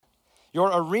Your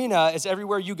arena is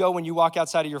everywhere you go when you walk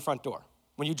outside of your front door.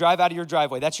 When you drive out of your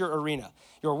driveway, that's your arena.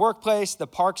 Your workplace, the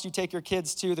parks you take your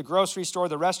kids to, the grocery store,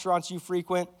 the restaurants you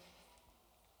frequent,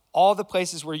 all the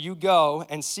places where you go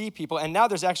and see people. And now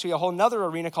there's actually a whole nother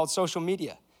arena called social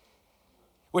media,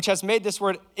 which has made this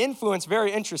word influence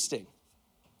very interesting.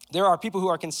 There are people who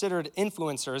are considered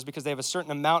influencers because they have a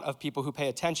certain amount of people who pay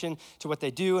attention to what they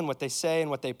do and what they say and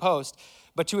what they post.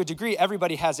 But to a degree,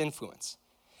 everybody has influence.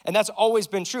 And that's always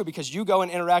been true because you go and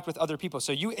interact with other people.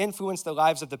 So you influence the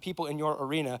lives of the people in your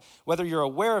arena, whether you're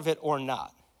aware of it or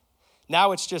not.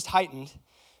 Now it's just heightened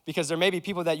because there may be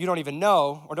people that you don't even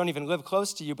know or don't even live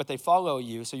close to you, but they follow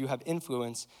you, so you have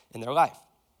influence in their life.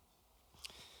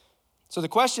 So the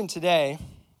question today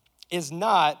is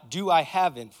not, do I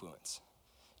have influence?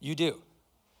 You do.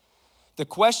 The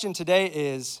question today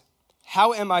is,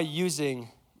 how am I using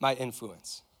my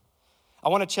influence? I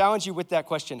want to challenge you with that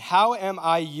question. How am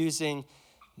I using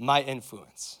my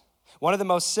influence? One of the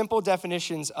most simple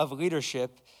definitions of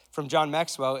leadership from John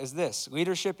Maxwell is this: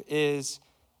 leadership is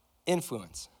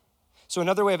influence. So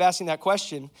another way of asking that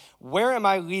question, where am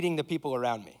I leading the people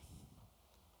around me?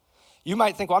 You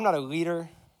might think, well, I'm not a leader.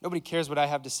 Nobody cares what I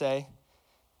have to say.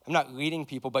 I'm not leading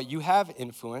people, but you have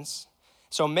influence.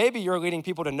 So maybe you're leading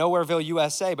people to Nowhereville,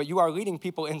 USA, but you are leading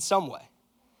people in some way.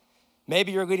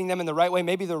 Maybe you're leading them in the right way,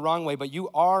 maybe the wrong way, but you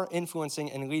are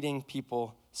influencing and leading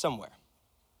people somewhere.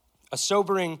 A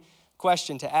sobering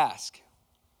question to ask: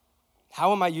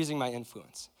 how am I using my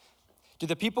influence? Do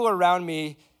the people around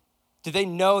me, do they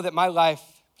know that my life,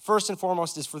 first and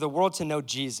foremost, is for the world to know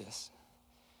Jesus?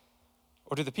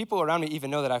 Or do the people around me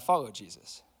even know that I follow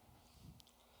Jesus?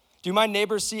 Do my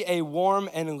neighbors see a warm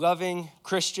and loving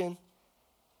Christian?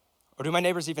 Or do my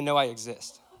neighbors even know I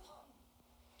exist?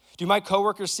 Do my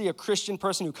coworkers see a Christian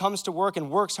person who comes to work and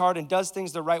works hard and does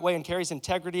things the right way and carries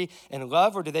integrity and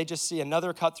love? Or do they just see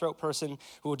another cutthroat person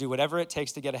who will do whatever it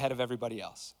takes to get ahead of everybody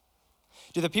else?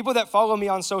 Do the people that follow me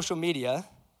on social media,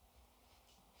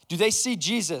 do they see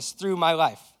Jesus through my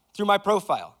life, through my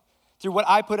profile, through what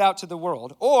I put out to the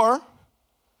world? Or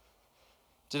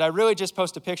did I really just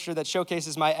post a picture that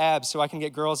showcases my abs so I can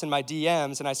get girls in my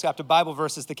DMs and I slapped a Bible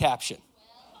verse as the caption?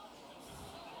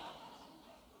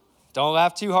 Don't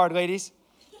laugh too hard, ladies.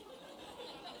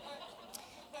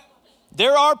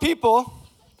 There are people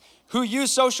who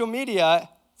use social media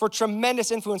for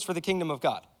tremendous influence for the kingdom of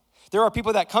God. There are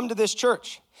people that come to this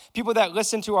church, people that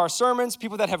listen to our sermons,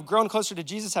 people that have grown closer to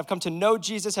Jesus, have come to know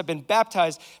Jesus, have been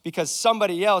baptized because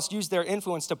somebody else used their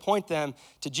influence to point them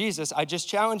to Jesus. I just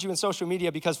challenge you in social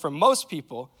media because for most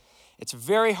people, it's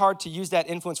very hard to use that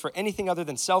influence for anything other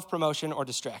than self-promotion or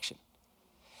distraction.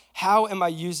 How am I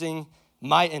using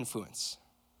my influence?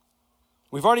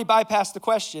 We've already bypassed the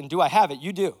question, do I have it?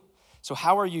 You do. So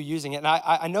how are you using it? And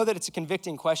I know that it's a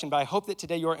convicting question, but I hope that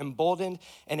today you're emboldened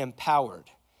and empowered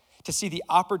to see the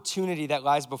opportunity that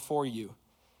lies before you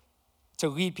to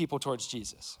lead people towards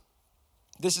Jesus.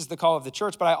 This is the call of the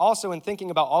church, but I also, in thinking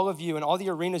about all of you and all the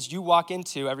arenas you walk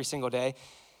into every single day,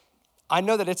 I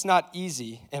know that it's not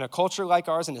easy in a culture like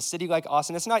ours, in a city like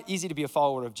Austin. It's not easy to be a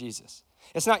follower of Jesus.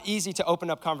 It's not easy to open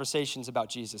up conversations about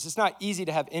Jesus. It's not easy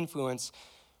to have influence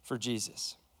for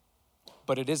Jesus.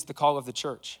 But it is the call of the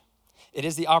church. It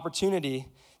is the opportunity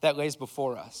that lays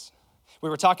before us. We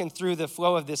were talking through the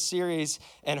flow of this series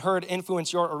and heard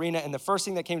Influence Your Arena, and the first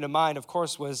thing that came to mind, of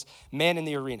course, was Man in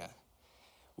the Arena,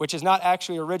 which is not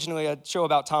actually originally a show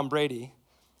about Tom Brady.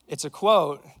 It's a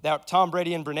quote that Tom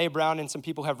Brady and Brene Brown and some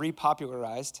people have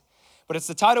repopularized. But it's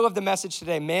the title of the message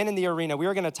today, Man in the Arena. We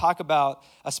are going to talk about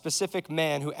a specific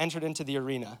man who entered into the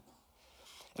arena.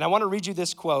 And I want to read you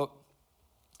this quote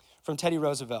from Teddy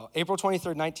Roosevelt. April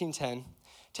 23rd, 1910,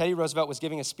 Teddy Roosevelt was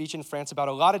giving a speech in France about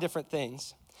a lot of different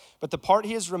things. But the part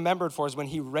he is remembered for is when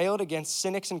he railed against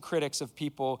cynics and critics of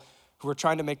people who were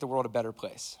trying to make the world a better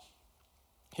place.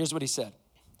 Here's what he said.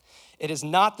 It is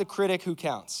not the critic who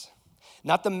counts,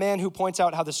 not the man who points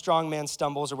out how the strong man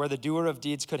stumbles or where the doer of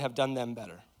deeds could have done them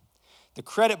better. The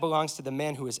credit belongs to the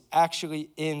man who is actually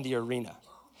in the arena,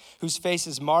 whose face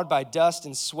is marred by dust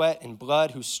and sweat and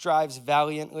blood, who strives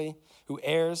valiantly, who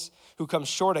errs, who comes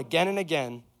short again and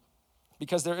again,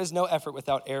 because there is no effort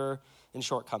without error and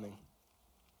shortcoming.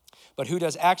 But who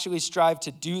does actually strive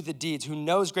to do the deeds, who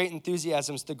knows great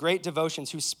enthusiasms, the great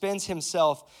devotions, who spends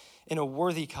himself in a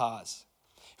worthy cause,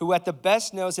 who at the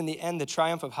best knows in the end the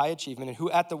triumph of high achievement, and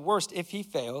who at the worst, if he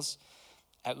fails,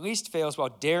 at least fails while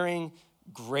daring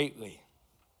greatly,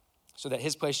 so that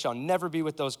his place shall never be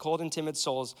with those cold and timid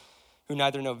souls who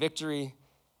neither know victory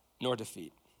nor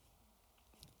defeat.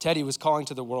 Teddy was calling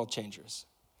to the world changers,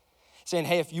 saying,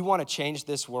 hey, if you want to change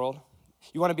this world,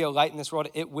 you want to be a light in this world,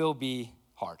 it will be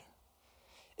hard.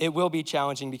 it will be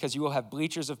challenging because you will have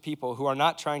bleachers of people who are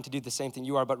not trying to do the same thing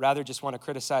you are, but rather just want to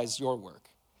criticize your work.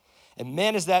 And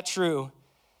man, is that true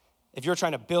if you're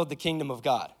trying to build the kingdom of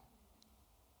God.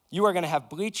 You are going to have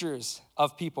bleachers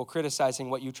of people criticizing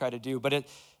what you try to do, but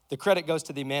the credit goes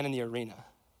to the man in the arena.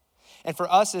 And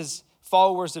for us as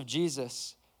followers of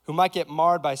Jesus, who might get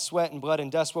marred by sweat and blood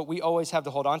and dust, what we always have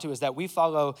to hold on to is that we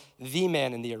follow the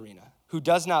man in the arena who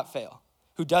does not fail,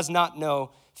 who does not know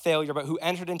failure, but who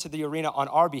entered into the arena on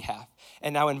our behalf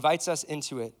and now invites us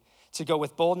into it to go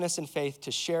with boldness and faith to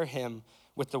share him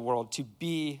with the world, to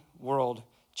be world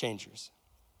changers.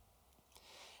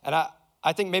 And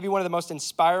I think maybe one of the most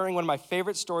inspiring, one of my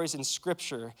favorite stories in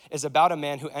Scripture is about a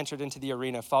man who entered into the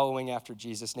arena following after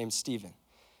Jesus named Stephen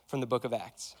from the book of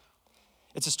Acts.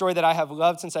 It's a story that I have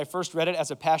loved since I first read it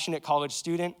as a passionate college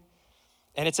student.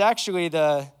 And it's actually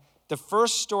the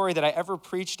first story that I ever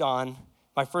preached on,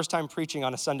 my first time preaching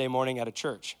on a Sunday morning at a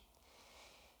church.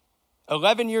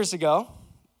 11 years ago,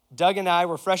 Doug and I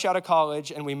were fresh out of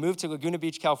college, and we moved to Laguna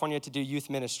Beach, California to do youth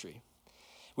ministry.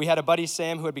 We had a buddy,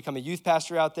 Sam, who had become a youth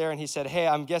pastor out there, and he said, hey,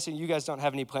 I'm guessing you guys don't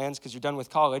have any plans because you're done with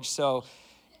college, so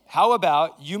how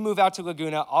about you move out to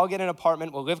Laguna, I'll get an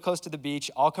apartment, we'll live close to the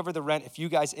beach, I'll cover the rent if you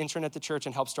guys intern at the church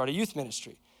and help start a youth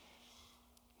ministry.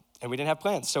 And we didn't have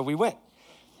plans, so we went.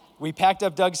 We packed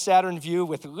up Doug's Saturn Vue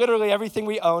with literally everything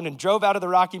we owned and drove out of the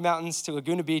Rocky Mountains to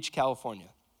Laguna Beach, California.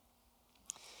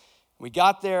 We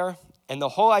got there, and the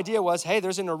whole idea was, hey,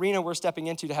 there's an arena we're stepping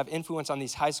into to have influence on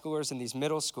these high schoolers and these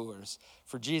middle schoolers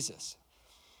for Jesus.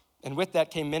 And with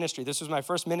that came ministry. This was my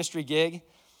first ministry gig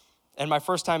and my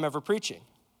first time ever preaching.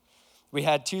 We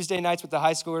had Tuesday nights with the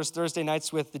high schoolers, Thursday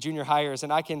nights with the junior hires,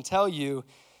 and I can tell you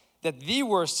that the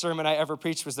worst sermon I ever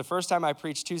preached was the first time I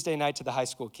preached Tuesday night to the high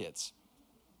school kids.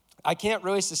 I can't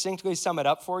really succinctly sum it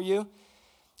up for you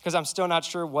because I'm still not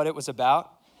sure what it was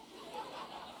about.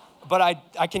 But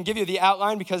I can give you the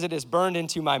outline because it is burned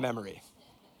into my memory.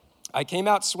 I came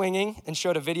out swinging and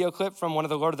showed a video clip from one of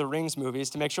the Lord of the Rings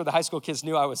movies to make sure the high school kids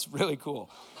knew I was really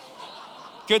cool.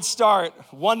 Good start,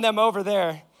 won them over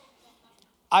there.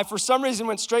 I, for some reason,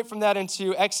 went straight from that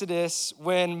into Exodus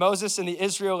when Moses and the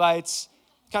Israelites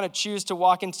kind of choose to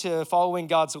walk into following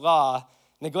God's law,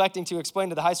 neglecting to explain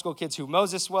to the high school kids who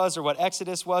Moses was or what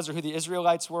Exodus was or who the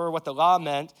Israelites were, what the law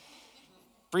meant.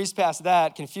 Breezed past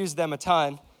that, confused them a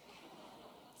ton.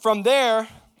 From there,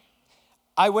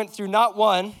 I went through not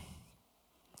one,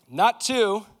 not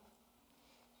two,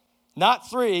 not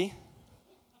three,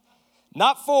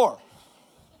 not four,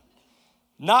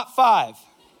 not five,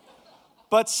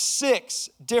 but 6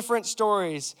 different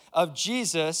stories of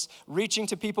Jesus reaching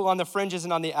to people on the fringes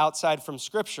and on the outside from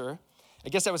Scripture. I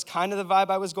guess that was kind of the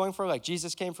vibe I was going for, like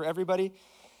Jesus came for everybody.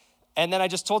 And then I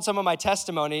just told some of my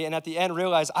testimony, and at the end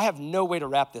realized I have no way to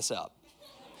wrap this up.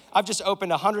 I've just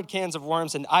opened 100 cans of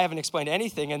worms, and I haven't explained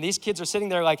anything, and these kids are sitting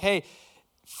there like, hey,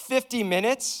 50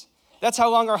 minutes? That's how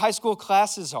long our high school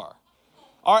classes are.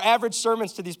 Our average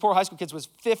sermons to these poor high school kids was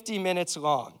 50 minutes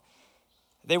long.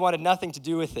 They wanted nothing to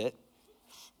do with it.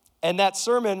 And that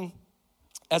sermon,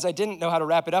 as I didn't know how to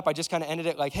wrap it up, I just kind of ended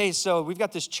it like, hey, so we've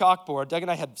got this chalkboard. Doug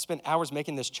and I had spent hours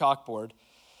making this chalkboard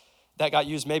that got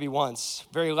used maybe once,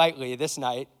 very lightly this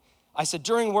night. I said,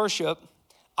 during worship,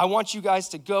 I want you guys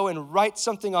to go and write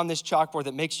something on this chalkboard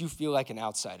that makes you feel like an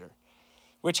outsider,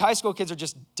 which high school kids are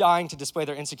just dying to display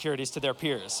their insecurities to their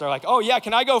peers. They're like, oh yeah,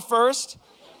 can I go first?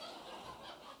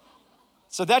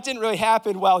 So that didn't really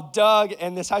happen while Doug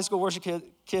and this high school worship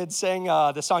kid sang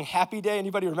the song Happy Day.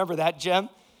 Anybody remember that gem?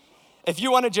 If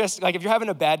you want to just, like if you're having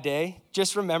a bad day,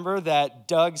 just remember that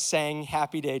Doug sang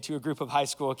Happy Day to a group of high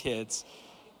school kids.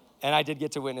 And I did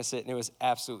get to witness it, and it was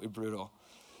absolutely brutal.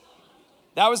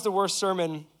 That was the worst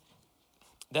sermon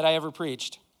that I ever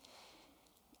preached.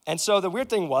 And so the weird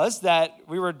thing was that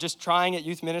we were just trying at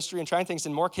youth ministry and trying things,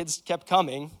 and more kids kept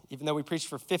coming, even though we preached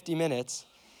for 50 minutes.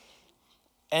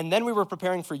 And then we were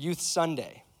preparing for Youth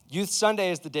Sunday. Youth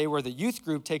Sunday is the day where the youth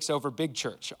group takes over Big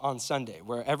Church on Sunday,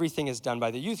 where everything is done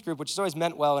by the youth group, which has always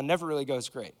meant well and never really goes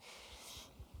great.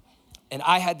 And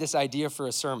I had this idea for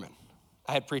a sermon.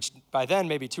 I had preached by then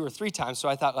maybe 2 or 3 times, so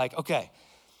I thought like, okay,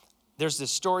 there's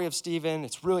this story of Stephen.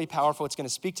 It's really powerful. It's going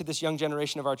to speak to this young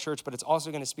generation of our church, but it's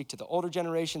also going to speak to the older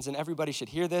generations, and everybody should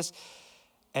hear this.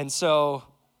 And so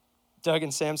Doug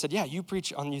and Sam said, yeah, you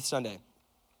preach on Youth Sunday.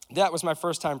 That was my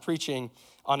first time preaching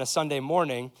on a Sunday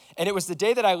morning, and it was the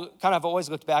day that I kind of always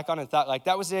looked back on and thought, like,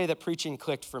 that was the day that preaching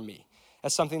clicked for me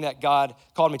as something that God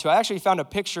called me to. I actually found a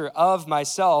picture of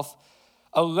myself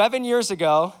 11 years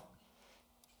ago,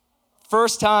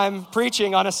 first time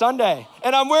preaching on a Sunday,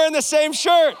 and I'm wearing the same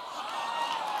shirt.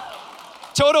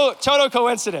 Total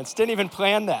coincidence. Didn't even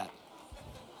plan that.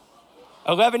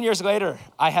 11 years later,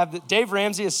 Dave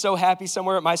Ramsey is so happy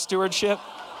somewhere at my stewardship.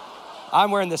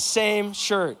 I'm wearing the same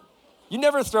shirt. You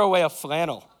never throw away a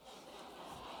flannel.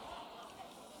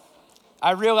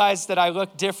 I realized that I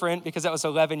looked different because that was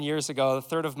 11 years ago, a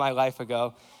third of my life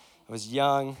ago. I was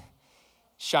young,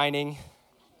 shining.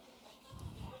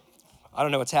 I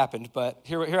don't know what's happened, but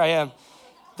here I am.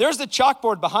 There's the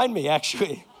chalkboard behind me,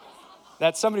 actually,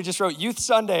 that somebody just wrote Youth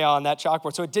Sunday on that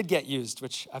chalkboard, so it did get used,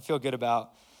 which I feel good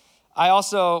about. I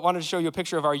also wanted to show you a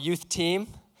picture of our youth team.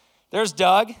 There's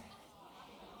Doug,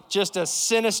 just a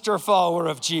sinister follower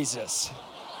of Jesus.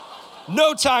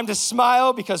 No time to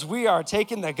smile because we are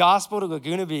taking the gospel to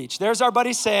Laguna Beach. There's our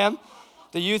buddy Sam,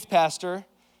 the youth pastor,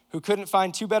 who couldn't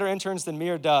find two better interns than me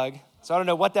or Doug. So I don't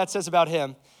know what that says about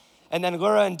him. And then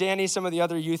Laura and Danny, some of the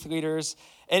other youth leaders.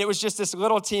 And it was just this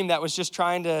little team that was just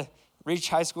trying to reach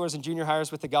high schoolers and junior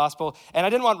hires with the gospel. And I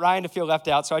didn't want Ryan to feel left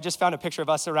out, so I just found a picture of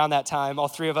us around that time, all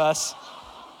three of us.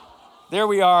 There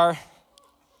we are,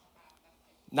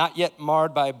 not yet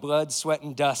marred by blood, sweat,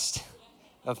 and dust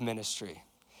of ministry.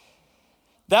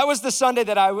 That was the Sunday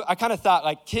that I kind of thought,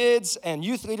 like, kids and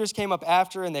youth leaders came up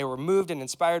after and they were moved and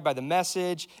inspired by the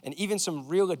message, and even some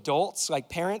real adults, like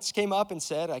parents, came up and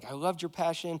said, like, I loved your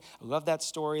passion, I love that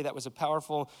story, that was a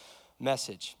powerful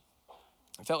message.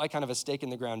 It felt like kind of a stake in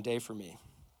the ground day for me.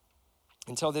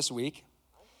 Until this week,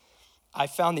 I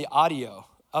found the audio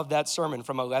of that sermon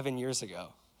from 11 years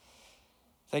ago.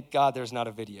 Thank God there's not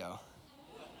a video.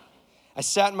 I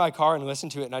sat in my car and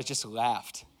listened to it and I just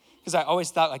laughed. Because I always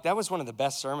thought, like, that was one of the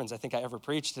best sermons I think I ever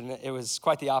preached, and it was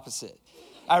quite the opposite.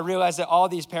 I realized that all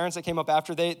these parents that came up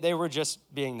after, they were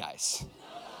just being nice.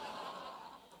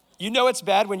 You know it's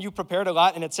bad when you prepared a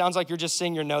lot and it sounds like you're just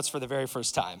seeing your notes for the very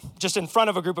first time. Just in front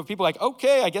of a group of people like,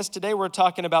 okay, I guess today we're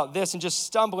talking about this, and just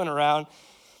stumbling around.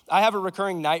 I have a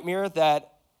recurring nightmare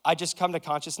that I just come to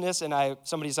consciousness and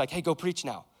somebody's like, hey, go preach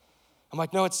now. I'm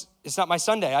like, no, it's not my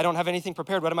Sunday. I don't have anything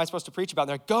prepared. What am I supposed to preach about? And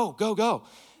they're like, go.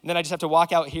 And then I just have to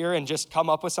walk out here and just come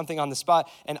up with something on the spot.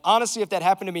 And honestly, if that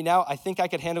happened to me now, I think I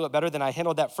could handle it better than I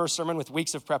handled that first sermon with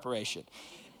weeks of preparation.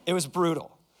 It was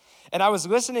brutal. And I was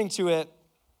listening to it.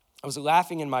 I was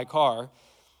laughing in my car.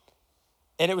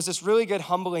 And it was this really good,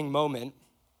 humbling moment.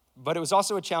 But it was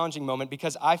also a challenging moment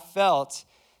because I felt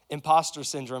imposter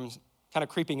syndrome kind of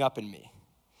creeping up in me.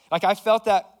 Like, I felt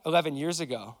that 11 years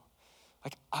ago.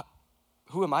 Like,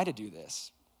 who am I to do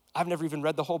this? I've never even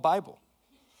read the whole Bible.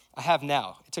 I have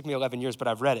now. It took me 11 years, but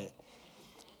I've read it.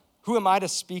 Who am I to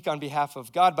speak on behalf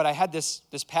of God? But I had this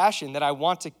passion that I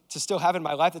want to still have in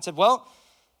my life that said, well,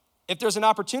 if there's an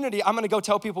opportunity, I'm going to go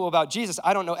tell people about Jesus.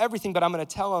 I don't know everything, but I'm going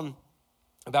to tell them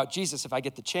about Jesus if I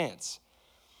get the chance.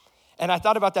 And I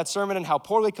thought about that sermon and how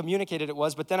poorly communicated it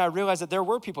was, but then I realized that there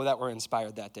were people that were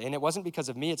inspired that day. And it wasn't because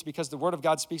of me, it's because the word of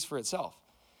God speaks for itself.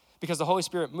 Because the Holy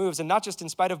Spirit moves, and not just in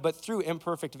spite of, but through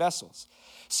imperfect vessels.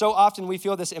 So often we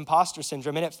feel this imposter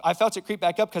syndrome, and I felt it creep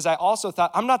back up because I also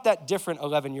thought, I'm not that different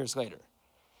 11 years later.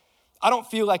 I don't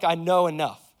feel like I know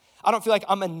enough. I don't feel like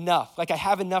I'm enough, like I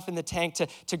have enough in the tank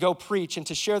to go preach and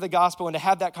to share the gospel and to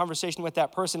have that conversation with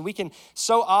that person. We can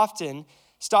so often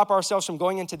stop ourselves from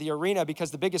going into the arena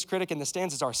because the biggest critic in the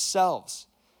stands is ourselves,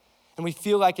 and we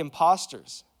feel like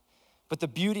imposters. But the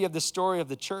beauty of the story of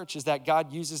the church is that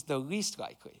God uses the least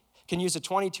likely. Can use a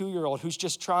 22-year-old who's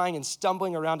just trying and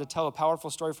stumbling around to tell a powerful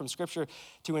story from Scripture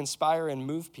to inspire and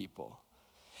move people.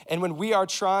 And when we are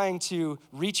trying to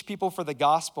reach people for the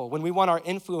gospel, when we want our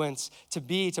influence to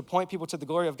point people to the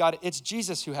glory of God, it's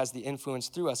Jesus who has the influence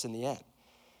through us in the end.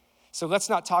 So let's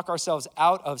not talk ourselves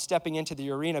out of stepping into the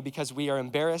arena because we are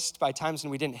embarrassed by times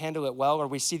when we didn't handle it well, or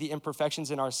we see the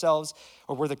imperfections in ourselves,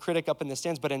 or we're the critic up in the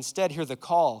stands, but instead hear the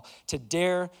call to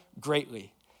dare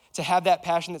greatly, to have that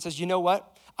passion that says, you know what?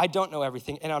 I don't know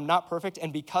everything, and I'm not perfect,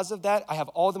 and because of that, I have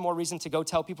all the more reason to go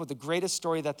tell people the greatest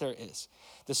story that there is,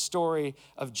 the story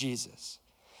of Jesus.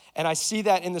 And I see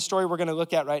that in the story we're going to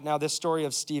look at right now, this story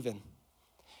of Stephen,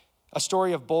 a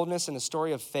story of boldness and a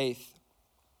story of faith.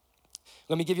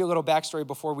 Let me give you a little backstory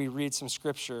before we read some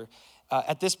scripture.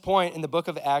 At this point in the book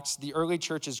of Acts, the early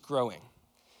church is growing.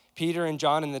 Peter and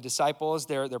John and the disciples,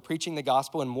 they're preaching the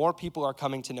gospel, and more people are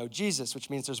coming to know Jesus, which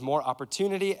means there's more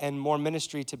opportunity and more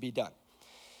ministry to be done.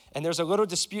 And there's a little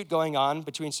dispute going on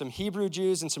between some Hebrew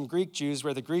Jews and some Greek Jews,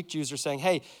 where the Greek Jews are saying,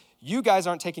 hey, you guys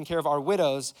aren't taking care of our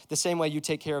widows the same way you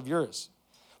take care of yours.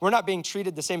 We're not being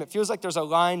treated the same. It feels like there's a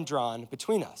line drawn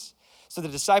between us. So the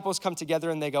disciples come together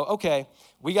and they go, okay,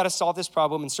 we got to solve this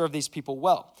problem and serve these people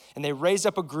well. And they raise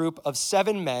up a group of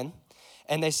 7 men,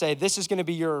 and they say, this is going to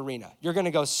be your arena. You're going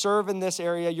to go serve in this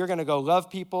area. You're going to go love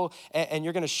people, and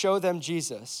you're going to show them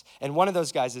Jesus. And one of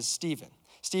those guys is Stephen.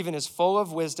 Stephen is full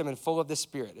of wisdom and full of the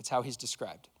Spirit. It's how he's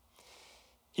described.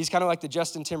 He's kind of like the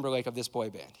Justin Timberlake of this boy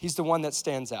band. He's the one that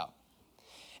stands out.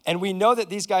 And we know that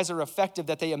these guys are effective,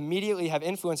 that they immediately have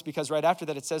influence, because right after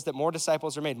that it says that more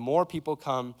disciples are made, more people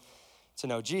come to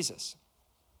know Jesus.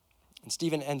 And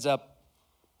Stephen ends up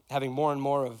having more and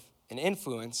more of an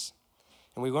influence,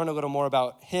 and we learn a little more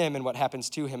about him and what happens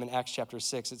to him in Acts chapter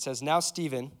 6. It says, "Now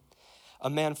Stephen, a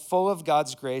man full of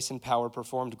God's grace and power,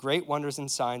 performed great wonders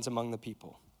and signs among the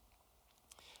people.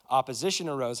 Opposition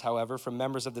arose, however, from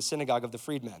members of the synagogue of the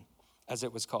freedmen, as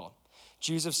it was called,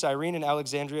 Jews of Cyrene and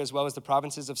Alexandria, as well as the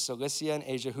provinces of Cilicia and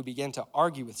Asia, who began to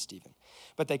argue with Stephen.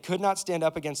 But they could not stand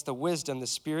up against the wisdom the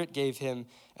Spirit gave him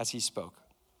as he spoke.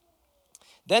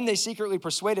 Then they secretly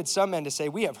persuaded some men to say,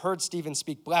 'We have heard Stephen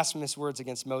speak blasphemous words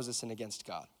against Moses and against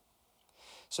God.'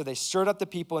 So they stirred up the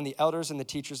people and the elders and the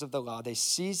teachers of the law. They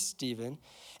seized Stephen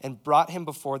and brought him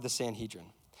before the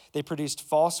Sanhedrin. They produced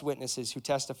false witnesses who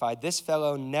testified, 'This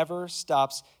fellow never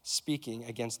stops speaking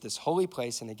against this holy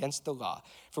place and against the law.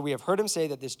 For we have heard him say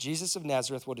that this Jesus of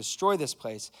Nazareth will destroy this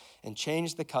place and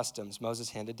change the customs Moses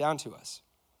handed down to us.'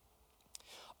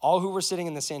 All who were sitting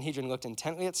in the Sanhedrin looked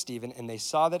intently at Stephen, and they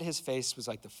saw that his face was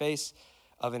like the face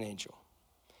of an angel."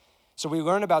 So we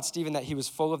learn about Stephen that he was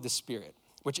full of the Spirit,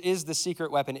 which is the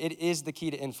secret weapon. It is the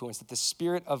key to influence, that the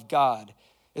Spirit of God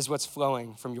is what's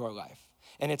flowing from your life.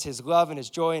 And it's his love and his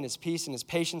joy and his peace and his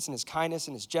patience and his kindness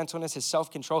and his gentleness, his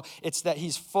self-control. It's that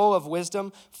he's full of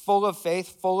wisdom, full of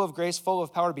faith, full of grace, full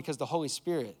of power, because the Holy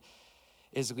Spirit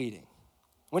is leading.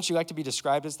 Wouldn't you like to be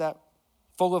described as that?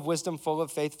 Full of wisdom, full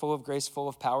of faith, full of grace, full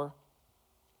of power.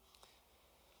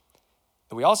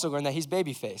 And we also learn that he's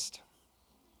baby-faced.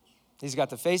 He's got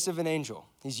the face of an angel.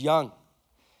 He's young,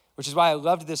 which is why I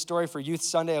loved this story for Youth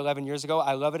Sunday 11 years ago.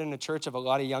 I love it in a church of a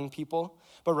lot of young people.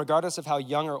 But regardless of how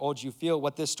young or old you feel,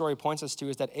 what this story points us to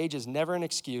is that age is never an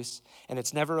excuse, and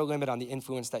it's never a limit on the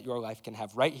influence that your life can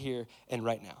have right here and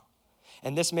right now.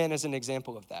 And this man is an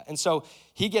example of that. And so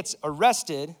he gets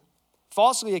arrested,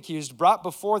 falsely accused, brought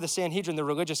before the Sanhedrin, the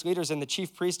religious leaders, and the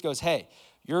chief priest goes, "Hey,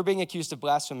 you're being accused of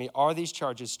blasphemy. Are these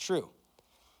charges true?"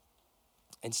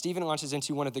 And Stephen launches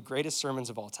into one of the greatest sermons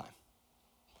of all time.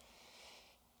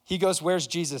 He goes, "Where's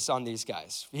Jesus on these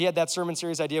guys?" He had that sermon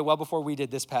series idea well before we did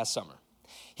this past summer.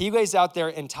 He lays out their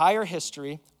entire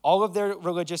history, all of their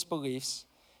religious beliefs,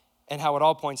 and how it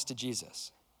all points to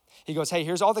Jesus. He goes, "Hey,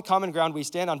 here's all the common ground we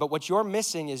stand on, but what you're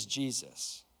missing is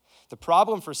Jesus." The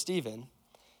problem for Stephen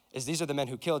is these are the men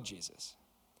who killed Jesus.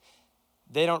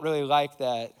 They don't really like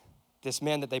that this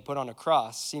man that they put on a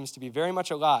cross seems to be very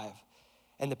much alive,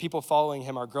 and the people following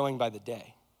him are growing by the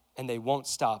day, and they won't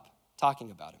stop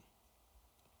talking about him.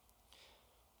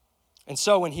 And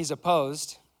so when he's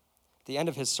opposed, at the end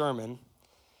of his sermon,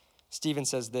 Stephen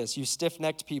says this, "You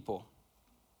stiff-necked people,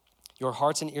 your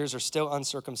hearts and ears are still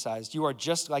uncircumcised. You are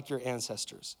just like your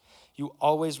ancestors. You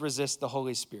always resist the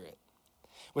Holy Spirit.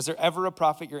 Was there ever a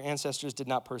prophet your ancestors did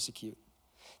not persecute?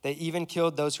 They even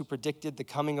killed those who predicted the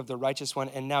coming of the righteous one,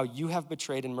 and now you have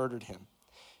betrayed and murdered him.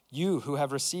 You who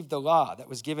have received the law that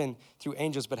was given through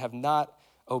angels but have not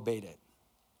obeyed it."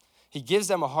 He gives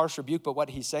them a harsh rebuke, but what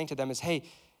he's saying to them is, hey,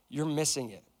 you're missing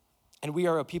it. And we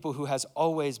are a people who has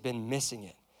always been missing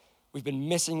it. We've been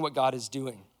missing what God is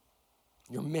doing.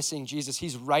 You're missing Jesus.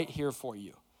 He's right here for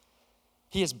you.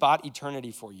 He has bought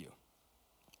eternity for you.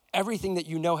 Everything that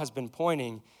you know has been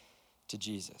pointing to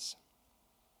Jesus.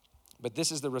 But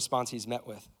this is the response he's met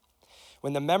with.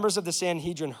 When the members of the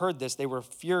Sanhedrin heard this, they were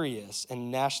furious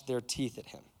and gnashed their teeth at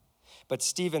him. But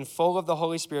Stephen, full of the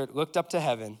Holy Spirit, looked up to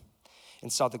heaven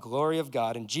and saw the glory of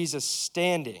God and Jesus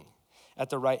standing at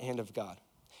the right hand of God.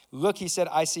 "Look," he said,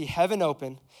 "I see heaven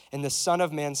open and the Son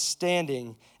of Man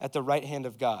standing at the right hand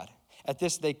of God." At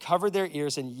this, they covered their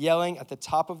ears, and yelling at the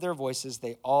top of their voices,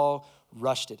 they all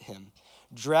rushed at him,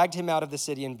 dragged him out of the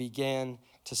city, and began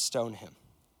to stone him.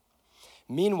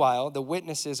 Meanwhile, the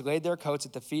witnesses laid their coats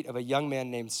at the feet of a young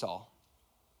man named Saul.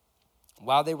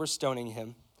 While they were stoning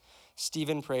him,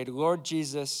 Stephen prayed, "Lord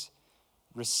Jesus,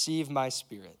 receive my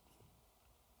spirit."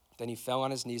 Then he fell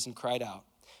on his knees and cried out,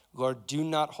 "Lord, do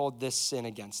not hold this sin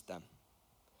against them."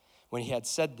 When he had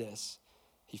said this,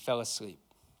 he fell asleep,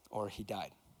 or he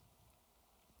died.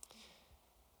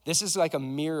 This is like a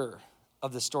mirror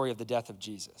of the story of the death of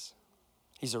Jesus.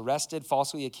 He's arrested,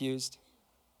 falsely accused,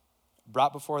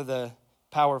 brought before the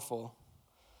powerful,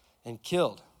 and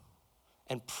killed,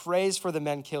 and prays for the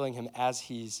men killing him as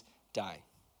he's dying.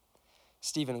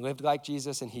 Stephen lived like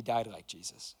Jesus, and he died like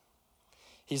Jesus.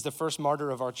 He's the first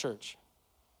martyr of our church.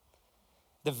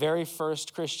 The very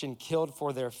first Christian killed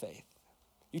for their faith.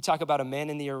 You talk about a man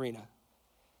in the arena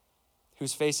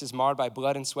whose face is marred by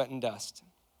blood and sweat and dust,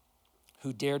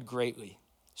 who dared greatly,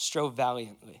 strove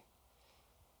valiantly,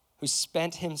 who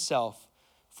spent himself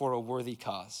for a worthy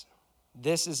cause.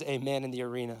 This is a man in the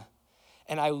arena.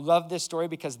 And I love this story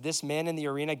because this man in the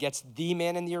arena gets the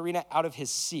man in the arena out of his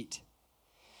seat.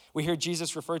 We hear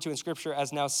Jesus referred to in Scripture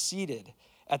as now seated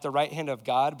at the right hand of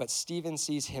God, but Stephen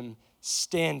sees him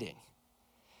standing.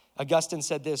 Augustine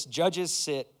said this, judges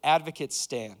sit, advocates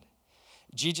stand.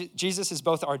 Jesus is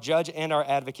both our judge and our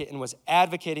advocate and was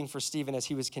advocating for Stephen as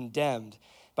he was condemned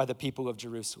by the people of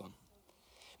Jerusalem.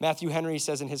 Matthew Henry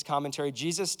says in his commentary,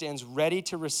 Jesus stands ready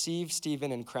to receive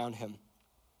Stephen and crown him,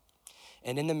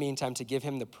 and in the meantime to give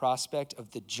him the prospect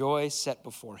of the joy set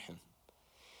before him.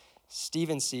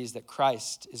 Stephen sees that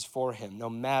Christ is for him, no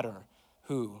matter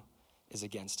who is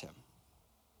against him.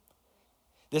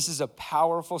 This is a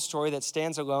powerful story that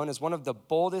stands alone as one of the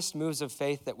boldest moves of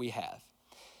faith that we have.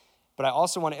 But I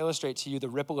also want to illustrate to you the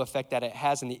ripple effect that it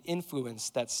has and the influence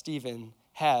that Stephen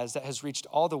has that has reached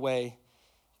all the way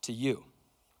to you.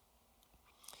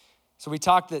 So we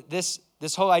talked that this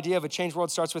whole idea of a changed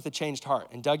world starts with a changed heart.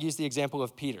 And Doug used the example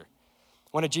of Peter.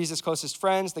 One of Jesus' closest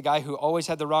friends, the guy who always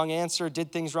had the wrong answer,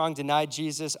 did things wrong, denied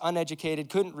Jesus, uneducated,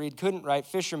 couldn't read, couldn't write,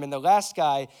 fisherman, the last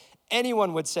guy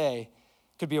anyone would say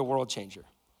could be a world changer.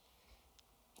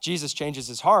 Jesus changes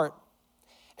his heart,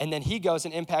 and then he goes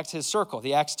and impacts his circle,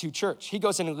 the Acts 2 church. He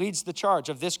goes and leads the charge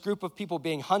of this group of people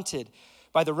being hunted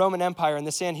by the Roman Empire and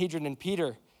the Sanhedrin, and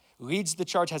Peter leads the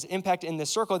charge, has impact in this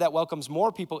circle that welcomes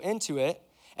more people into it,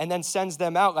 and then sends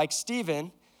them out like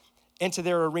Stephen into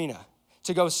their arena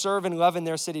to go serve and love in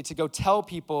their city, to go tell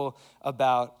people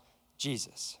about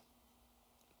Jesus.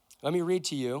 Let me read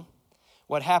to you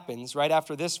what happens right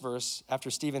after this verse,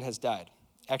 after Stephen has died.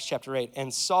 Acts chapter 8,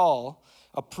 and Saul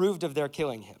approved of their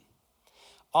killing him.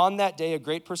 On that day, a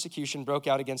great persecution broke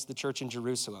out against the church in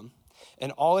Jerusalem,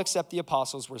 and all except the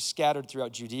apostles were scattered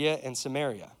throughout Judea and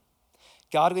Samaria.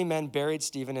 Godly men buried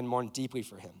Stephen and mourned deeply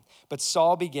for him. But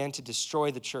Saul began to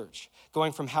destroy the church.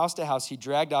 Going from house to house, he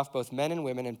dragged off both men and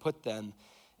women and put them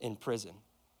in prison.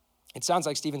 It sounds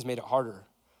like Stephen's made it harder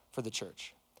for the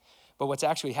church. But what's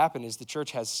actually happened is the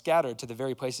church has scattered to the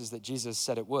very places that Jesus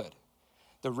said it would.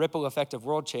 The ripple effect of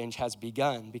world change has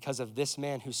begun because of this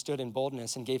man who stood in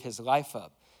boldness and gave his life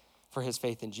up for his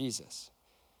faith in Jesus.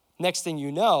 Next thing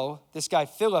you know, this guy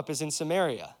Philip is in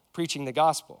Samaria preaching the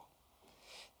gospel.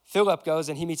 Philip goes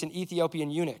and he meets an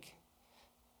Ethiopian eunuch,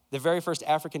 the very first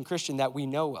African Christian that we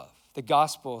know of. The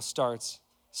gospel starts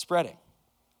spreading.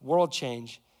 World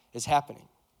change is happening.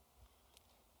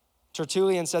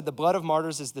 Tertullian said the blood of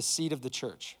martyrs is the seed of the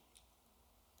church.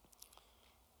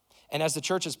 And as the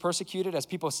church is persecuted, as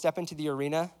people step into the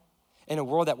arena in a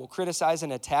world that will criticize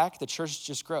and attack, the church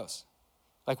just grows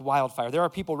like wildfire. There are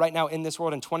people right now in this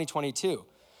world in 2022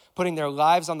 putting their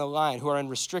lives on the line, who are in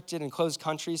restricted and closed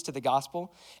countries to the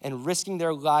gospel and risking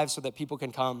their lives so that people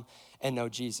can come and know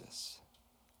Jesus.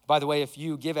 By the way, if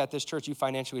you give at this church, you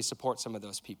financially support some of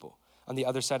those people on the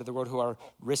other side of the world who are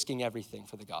risking everything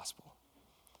for the gospel.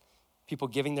 People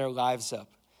giving their lives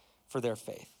up for their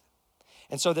faith.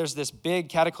 And so there's this big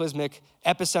cataclysmic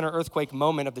epicenter earthquake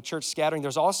moment of the church scattering.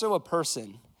 There's also a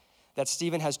person that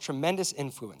Stephen has tremendous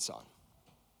influence on.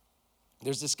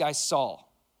 There's this guy, Saul,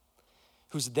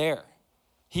 who's there.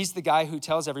 He's the guy who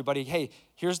tells everybody, hey,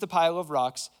 here's the pile of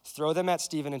rocks, throw them at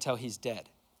Stephen until he's dead.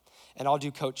 And I'll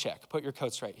do coat check. Put your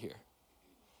coats right here.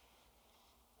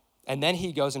 And then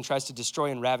he goes and tries to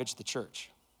destroy and ravage the church.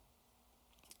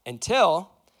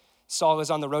 Until Saul is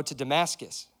on the road to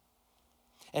Damascus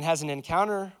and has an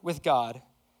encounter with God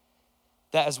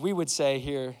that, as we would say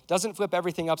here, doesn't flip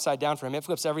everything upside down for him. It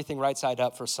flips everything right side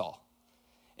up for Saul.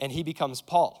 And he becomes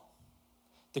Paul,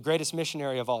 the greatest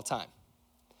missionary of all time.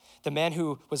 The man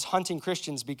who was hunting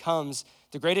Christians becomes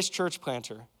the greatest church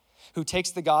planter who takes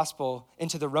the gospel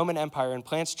into the Roman Empire and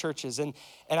plants churches. And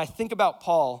I think about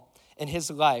Paul and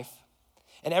his life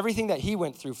and everything that he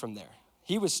went through from there.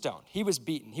 He was stoned. He was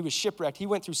beaten. He was shipwrecked. He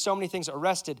went through so many things,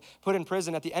 arrested, put in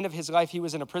prison. At the end of his life, he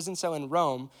was in a prison cell in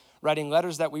Rome, writing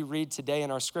letters that we read today in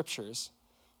our scriptures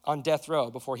on death row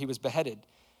before he was beheaded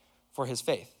for his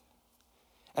faith.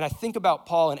 And I think about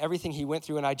Paul and everything he went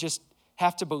through, and I just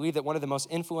have to believe that one of the most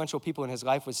influential people in his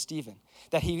life was Stephen.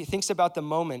 That he thinks about the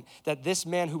moment that this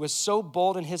man who was so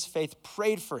bold in his faith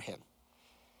prayed for him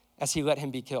as he let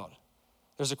him be killed.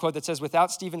 There's a quote that says,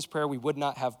 without Stephen's prayer, we would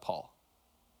not have Paul.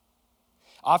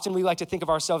 Often we like to think of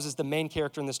ourselves as the main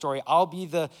character in the story. I'll be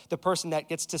the person that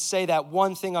gets to say that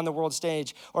one thing on the world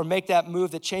stage or make that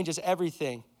move that changes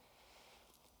everything.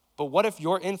 But what if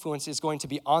your influence is going to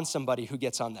be on somebody who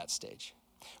gets on that stage?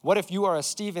 What if you are a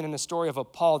Stephen in the story of a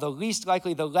Paul, the least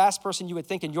likely, the last person you would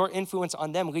think, and your influence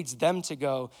on them leads them to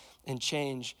go and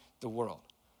change the world?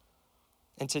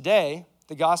 And today,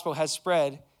 the gospel has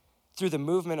spread through the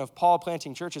movement of Paul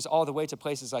planting churches all the way to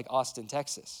places like Austin,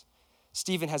 Texas.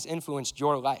 Stephen has influenced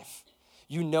your life.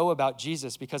 You know about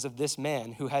Jesus because of this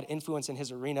man who had influence in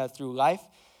his arena through life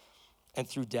and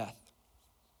through death.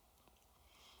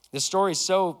 This story is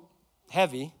so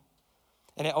heavy,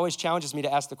 and it always challenges me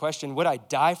to ask the question, would I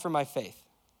die for my faith?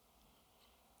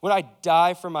 Would I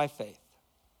die for my faith?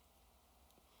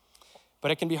 But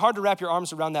it can be hard to wrap your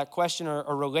arms around that question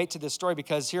or relate to this story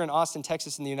because here in Austin,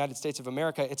 Texas, in the United States of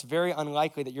America, it's very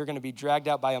unlikely that you're going to be dragged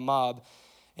out by a mob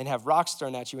and have rocks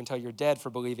thrown at you until you're dead for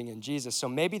believing in Jesus. So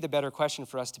maybe the better question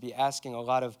for us to be asking a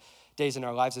lot of days in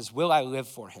our lives is, will I live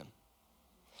for him?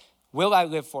 Will I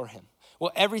live for him?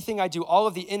 Will everything I do, all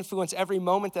of the influence, every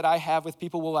moment that I have with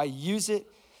people, will I use it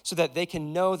so that they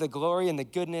can know the glory and the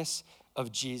goodness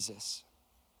of Jesus?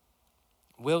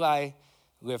 Will I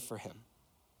live for him?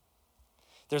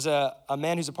 There's a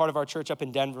man who's a part of our church up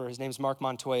in Denver. His name's Mark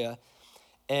Montoya,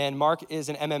 and Mark is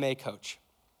an MMA coach.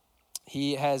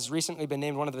 He has recently been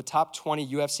named one of the top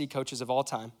 20 UFC coaches of all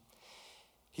time.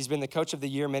 He's been the coach of the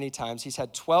year many times. He's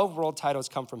had 12 world titles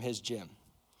come from his gym.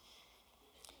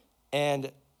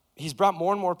 And he's brought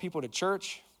more and more people to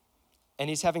church, and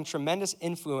he's having tremendous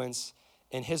influence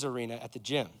in his arena at the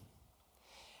gym.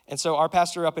 And so our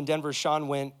pastor up in Denver, Sean,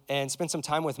 went and spent some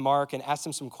time with Mark and asked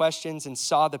him some questions and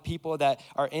saw the people that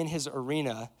are in his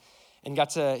arena and got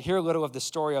to hear a little of the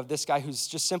story of this guy who's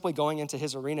just simply going into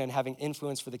his arena and having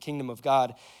influence for the kingdom of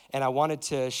God. And I wanted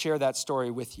to share that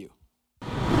story with you.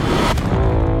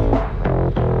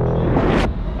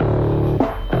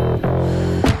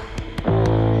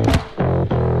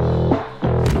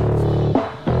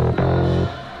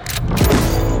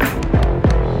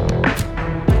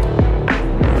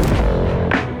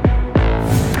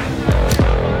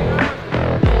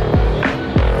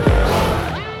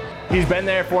 He's been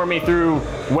there for me through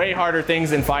way harder things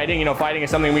than fighting. You know, fighting is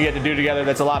something we get to do together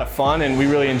that's a lot of fun and we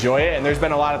really enjoy it. And there's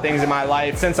been a lot of things in my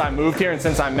life since I moved here and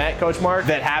since I met Coach Mark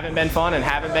that haven't been fun and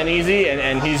haven't been easy.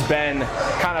 And he's been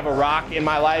kind of a rock in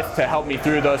my life to help me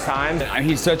through those times.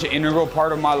 He's such an integral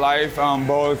part of my life,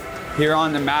 both here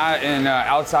on the mat and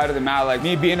outside of the mat. Like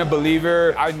me being a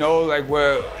believer, I know like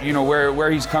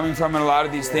where he's coming from in a lot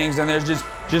of these things, and there's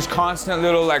just constant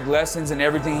little like lessons in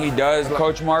everything he does.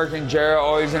 Coach Mark and Jared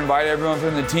always invite everyone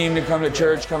from the team to come to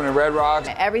church, come to Red Rocks.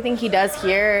 Everything he does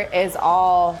here is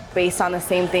all based on the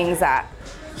same things that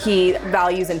he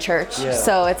values in church. Yeah.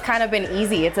 So it's kind of been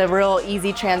easy. It's a real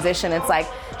easy transition. It's like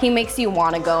he makes you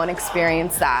want to go and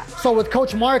experience that. So with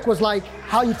Coach Mark was like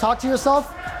how you talk to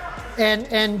yourself.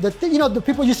 And the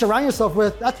people you surround yourself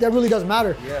with, that really does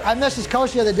matter. Yeah. I messaged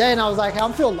Coach the other day and I was like, hey,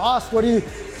 I'm feeling lost.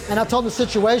 And I told him the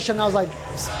situation. I was like,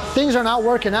 things are not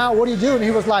working out. What do you do? And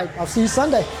he was like, I'll see you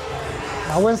Sunday.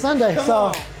 I went Sunday. Come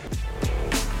on.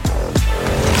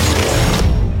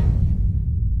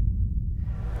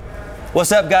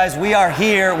 What's up, guys? We are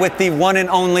here with the one and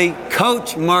only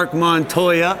Coach Mark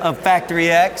Montoya of Factory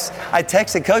X. I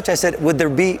texted Coach, I said, would there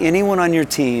be anyone on your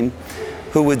team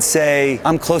who would say,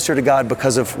 I'm closer to God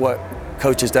because of what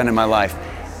Coach has done in my life?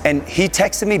 And he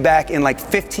texted me back in like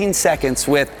 15 seconds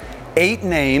with 8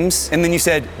 names, and then you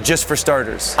said, just for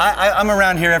starters. I'm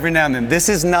around here every now and then. This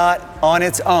is not on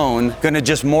its own gonna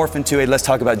just morph into a let's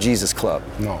talk about Jesus club.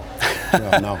 No.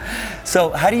 So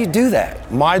how do you do that?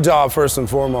 My job, first and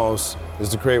foremost, is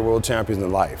to create world champions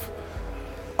in life.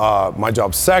 My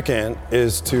job second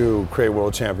is to create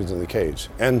world champions in the cage.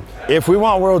 And if we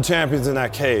want world champions in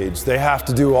that cage, they have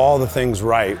to do all the things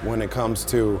right when it comes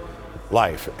to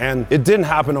life. And it didn't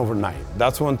happen overnight.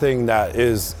 That's one thing that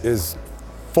is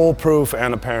foolproof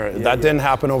and apparent. That didn't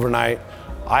happen overnight.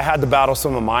 I had to battle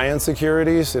some of my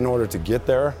insecurities in order to get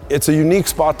there. It's a unique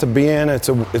spot to be in. It's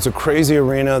a crazy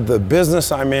arena. The business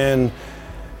I'm in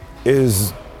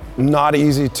is not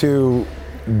easy to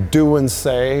do and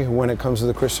say when it comes to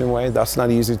the Christian way. That's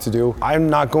not easy to do. I'm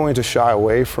not going to shy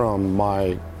away from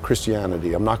my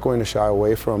Christianity. I'm not going to shy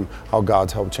away from how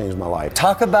God's helped change my life.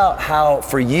 Talk about how,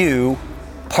 for you,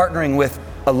 partnering with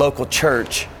a local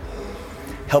church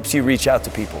helps you reach out to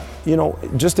people. You know,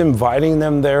 just inviting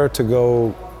them there to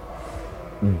go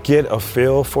get a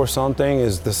feel for something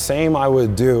is the same I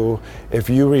would do if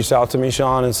you reached out to me,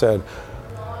 Sean, and said,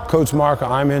 Coach Mark,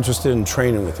 I'm interested in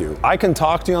training with you. I can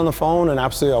talk to you on the phone, and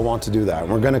absolutely I want to do that.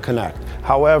 We're gonna connect.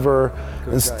 However,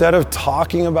 instead of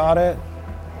talking about it,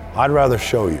 I'd rather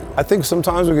show you. I think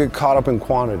sometimes we get caught up in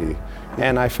quantity,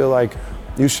 and I feel like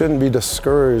you shouldn't be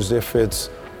discouraged if it's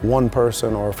one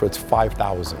person or if it's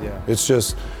 5,000. Yeah.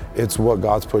 It's what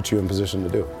God's put you in position to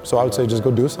do. So I would say just go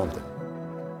do something.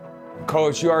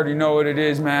 Coach, you already know what it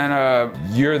is, man.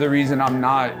 You're the reason I'm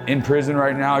not in prison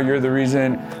right now. You're the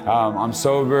reason I'm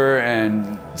sober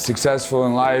and successful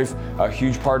in life. A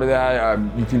huge part of that.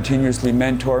 You continuously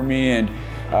mentor me and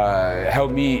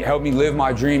help me live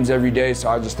my dreams every day. So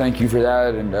I just thank you for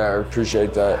that, and I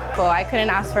appreciate that. Well, I couldn't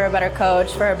ask for a better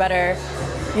coach,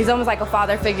 he's almost like a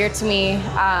father figure to me.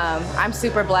 I'm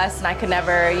super blessed, and I could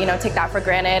never, take that for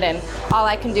granted. And all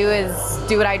I can do is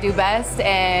do what I do best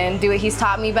and do what he's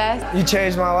taught me best. You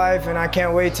changed my life, and I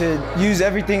can't wait to use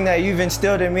everything that you've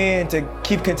instilled in me and to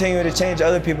keep continuing to change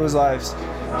other people's lives.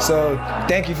 So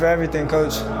thank you for everything,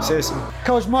 Coach. Seriously.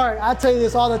 Coach Mark, I tell you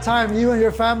this all the time. You and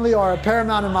your family are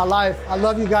paramount in my life. I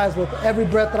love you guys with every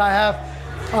breath that I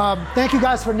have. Thank you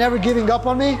guys for never giving up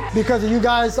on me. Because of you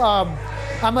guys,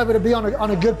 I'm able to be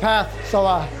on a good path. So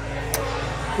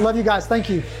love you guys. Thank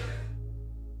you.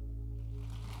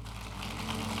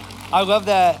 I love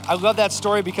that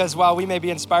story, because while we may be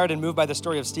inspired and moved by the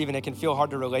story of Stephen, it can feel hard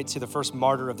to relate to the first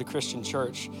martyr of the Christian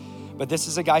church. But this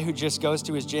is a guy who just goes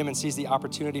to his gym and sees the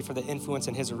opportunity for the influence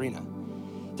in his arena.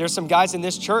 There's some guys in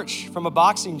this church from a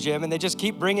boxing gym, and they just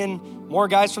keep bringing more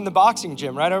guys from the boxing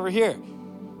gym right over here.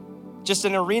 Just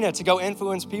an arena to go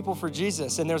influence people for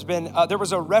Jesus. And there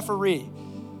was a referee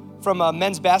from a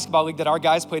men's basketball league that our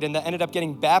guys played in that ended up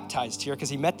getting baptized here because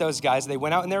he met those guys. They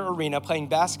went out in their arena playing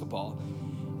basketball.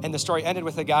 And the story ended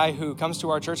with a guy who comes to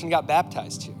our church and got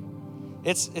baptized here.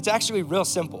 It's actually real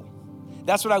simple.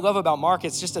 That's what I love about Mark.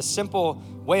 It's just a simple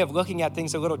way of looking at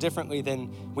things a little differently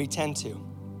than we tend to.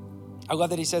 I love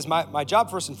that he says, my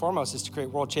job first and foremost is to create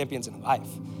world champions in life.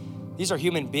 These are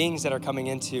human beings that are coming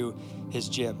into his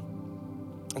gym.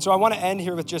 And so I want to end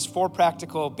here with just 4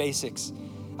 practical basics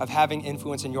of having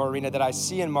influence in your arena that I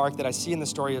see in Mark, that I see in the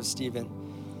story of Stephen.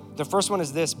 The first one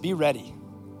is this: be ready.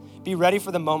 Be ready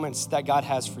for the moments that God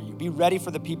has for you. Be ready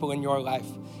for the people in your life,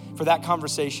 for that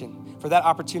conversation, for that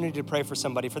opportunity to pray for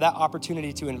somebody, for that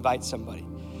opportunity to invite somebody.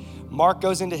 Mark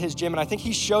goes into his gym, and I think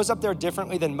he shows up there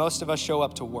differently than most of us show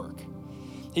up to work.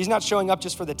 He's not showing up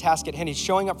just for the task at hand. He's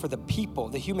showing up for the people,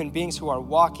 the human beings who are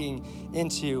walking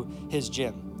into his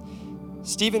gym.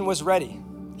 Stephen was ready.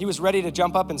 He was ready to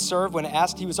jump up and serve when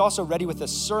asked. He was also ready with a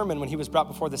sermon when he was brought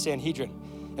before the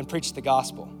Sanhedrin and preached the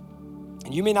gospel.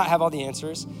 And you may not have all the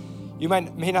answers. You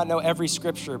may not know every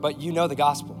scripture, but you know the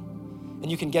gospel. And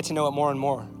you can get to know it more and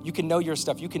more. You can know your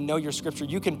stuff. You can know your scripture.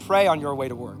 You can pray on your way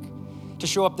to work to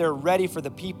show up there ready for the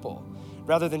people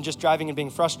rather than just driving and being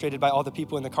frustrated by all the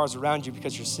people in the cars around you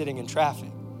because you're sitting in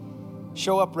traffic.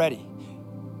 Show up ready.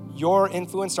 Your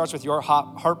influence starts with your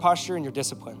heart posture and your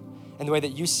discipline and the way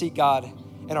that you seek God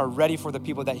and are ready for the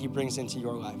people that he brings into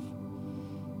your life.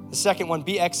 The second one,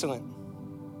 be excellent.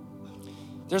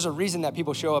 There's a reason that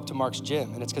people show up to Mark's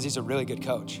gym, and it's because he's a really good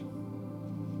coach.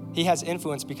 He has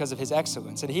influence because of his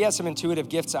excellence, and he has some intuitive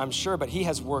gifts, I'm sure, but he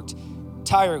has worked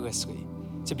tirelessly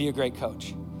to be a great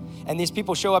coach. And these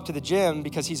people show up to the gym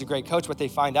because he's a great coach. What they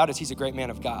find out is he's a great man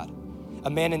of God, a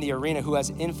man in the arena who has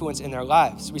influence in their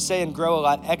lives. We say and grow a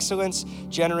lot, excellence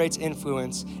generates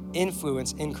influence,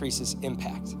 influence increases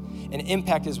impact. And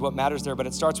impact is what matters there, but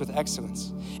it starts with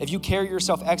excellence. If you carry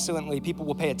yourself excellently, people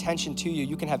will pay attention to you.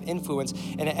 You can have influence,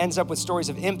 and it ends up with stories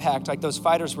of impact like those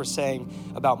fighters were saying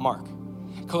about Mark.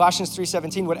 Colossians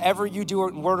 3:17, whatever you do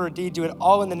in word or deed, do it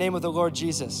all in the name of the Lord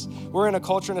Jesus. We're in a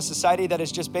culture and a society that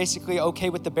is just basically okay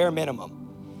with the bare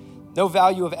minimum. No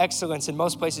value of excellence in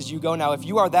most places you go now. If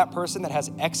you are that person that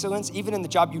has excellence, even in the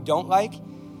job you don't like,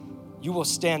 you will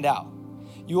stand out.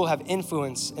 You will have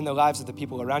influence in the lives of the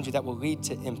people around you that will lead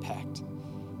to impact.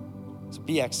 So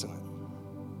be excellent.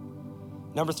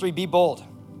 Number 3, be bold.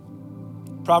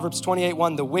 Proverbs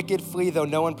 28:1, the wicked flee though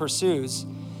no one pursues,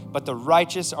 but the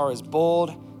righteous are as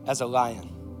bold as a lion.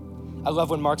 I love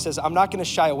when Mark says, I'm not gonna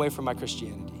shy away from my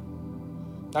Christianity.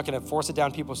 I'm not gonna force it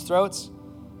down people's throats.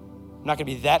 I'm not gonna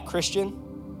be that Christian,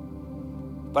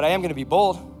 but I am gonna be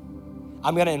bold.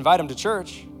 I'm gonna invite them to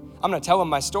church. I'm gonna tell them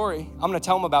my story. I'm gonna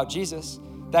tell them about Jesus.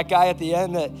 That guy at the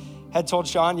end that had told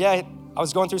Sean, yeah, I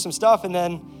was going through some stuff, and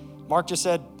then Mark just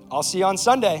said, I'll see you on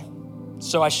Sunday.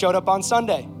 So I showed up on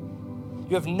Sunday.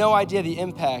 You have no idea the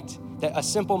impact that a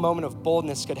simple moment of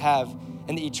boldness could have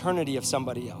in the eternity of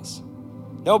somebody else.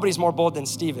 Nobody's more bold than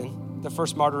Stephen, the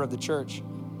first martyr of the church,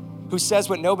 who says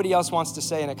what nobody else wants to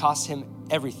say, and it costs him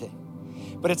everything.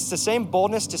 But it's the same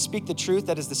boldness to speak the truth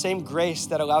that is the same grace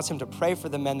that allows him to pray for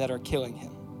the men that are killing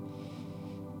him.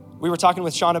 We were talking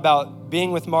with Sean about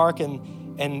being with Mark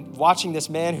and watching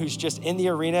this man who's just in the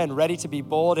arena and ready to be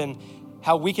bold, and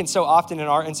how we can so often in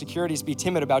our insecurities be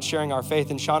timid about sharing our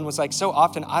faith. And Sean was like, so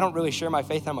often I don't really share my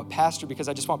faith. I'm a pastor because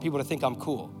I just want people to think I'm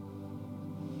cool.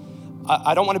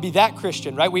 I don't want to be that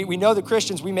Christian, right? We know the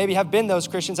Christians, we maybe have been those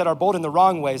Christians that are bold in the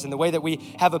wrong ways, in the way that we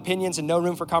have opinions and no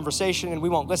room for conversation, and we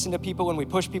won't listen to people and we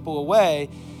push people away.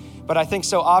 But I think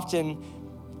so often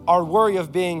our worry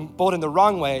of being bold in the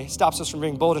wrong way stops us from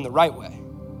being bold in the right way.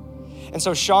 And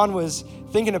so Sean was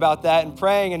thinking about that and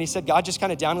praying, and he said, God just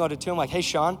kind of downloaded to him like, hey,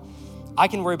 Sean, I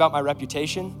can worry about my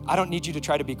reputation. I don't need you to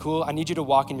try to be cool. I need you to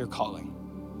walk in your calling.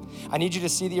 I need you to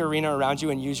see the arena around you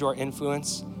and use your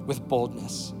influence with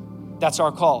boldness. That's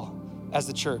our call as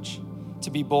the church,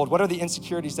 to be bold. What are the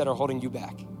insecurities that are holding you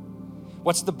back?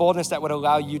 What's the boldness that would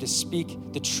allow you to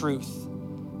speak the truth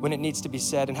when it needs to be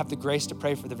said and have the grace to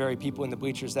pray for the very people in the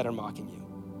bleachers that are mocking you?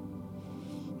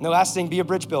 And the last thing, be a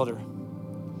bridge builder.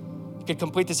 You could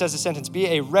complete this as a sentence. Be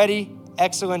a ready,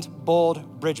 excellent,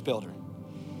 bold bridge builder.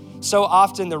 So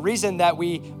often the reason that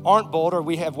we aren't bold, or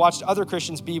we have watched other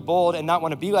Christians be bold and not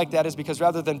want to be like that, is because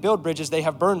rather than build bridges, they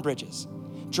have burned bridges.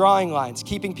 Drawing lines,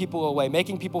 keeping people away,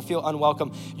 making people feel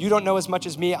unwelcome. You don't know as much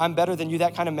as me, I'm better than you,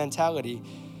 that kind of mentality.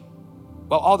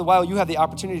 Well, all the while you have the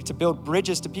opportunity to build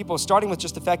bridges to people, starting with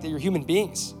just the fact that you're human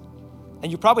beings.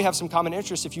 And you probably have some common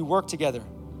interests if you work together.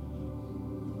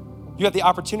 You have the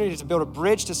opportunity to build a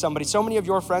bridge to somebody. So many of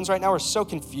your friends right now are so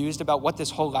confused about what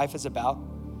this whole life is about.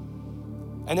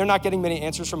 And they're not getting many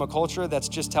answers from a culture that's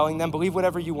just telling them, believe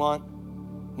whatever you want,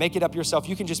 make it up yourself,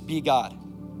 you can just be God.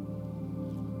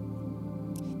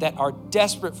 That are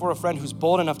desperate for a friend who's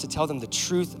bold enough to tell them the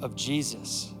truth of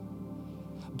Jesus.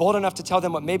 Bold enough to tell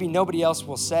them what maybe nobody else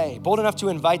will say. Bold enough to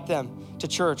invite them to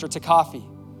church or to coffee.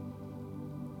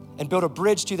 And build a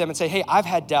bridge to them and say, hey, I've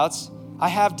had doubts. I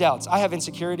have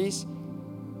insecurities.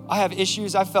 I have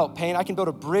issues. I felt pain. I can build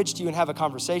a bridge to you and have a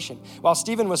conversation. While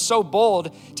Stephen was so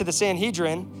bold to the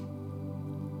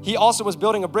Sanhedrin, he also was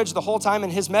building a bridge the whole time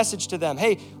in his message to them.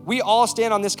 Hey, we all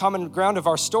stand on this common ground of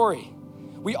our story.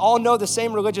 We all know the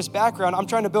same religious background. I'm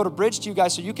trying to build a bridge to you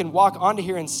guys so you can walk onto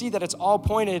here and see that it's all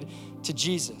pointed to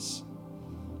Jesus.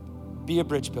 Be a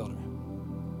bridge builder.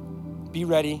 Be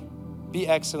ready. Be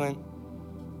excellent.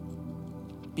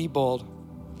 Be bold.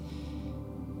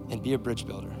 And be a bridge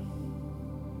builder.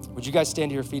 Would you guys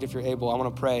stand to your feet if you're able? I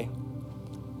want to pray.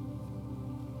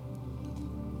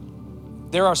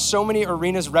 There are so many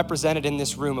arenas represented in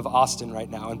this room of Austin right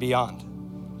now and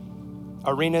beyond.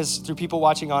 Arenas through people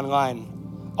watching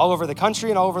online, all over the country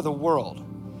and all over the world.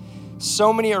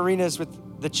 So many arenas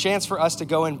with the chance for us to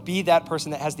go and be that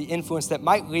person that has the influence that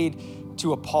might lead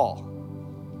to a Paul.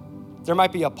 There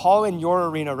might be a Paul in your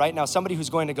arena right now, somebody who's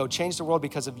going to go change the world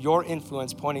because of your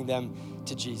influence pointing them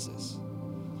to Jesus.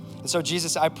 And so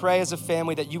Jesus, I pray as a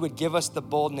family that you would give us the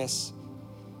boldness.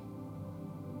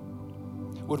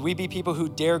 Would we be people who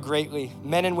dare greatly,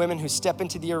 men and women who step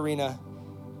into the arena,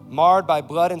 marred by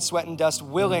blood and sweat and dust,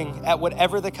 willing at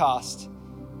whatever the cost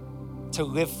to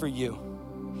live for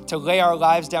you, to lay our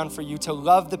lives down for you, to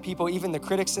love the people, even the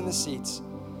critics in the seats,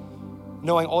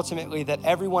 knowing ultimately that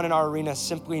everyone in our arena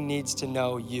simply needs to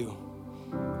know you.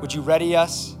 Would you ready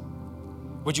us?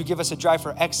 Would you give us a drive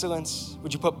for excellence?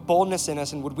 Would you put boldness in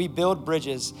us? And would we build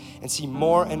bridges and see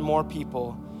more and more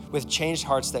people with changed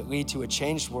hearts that lead to a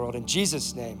changed world? In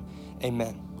Jesus' name,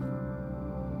 amen.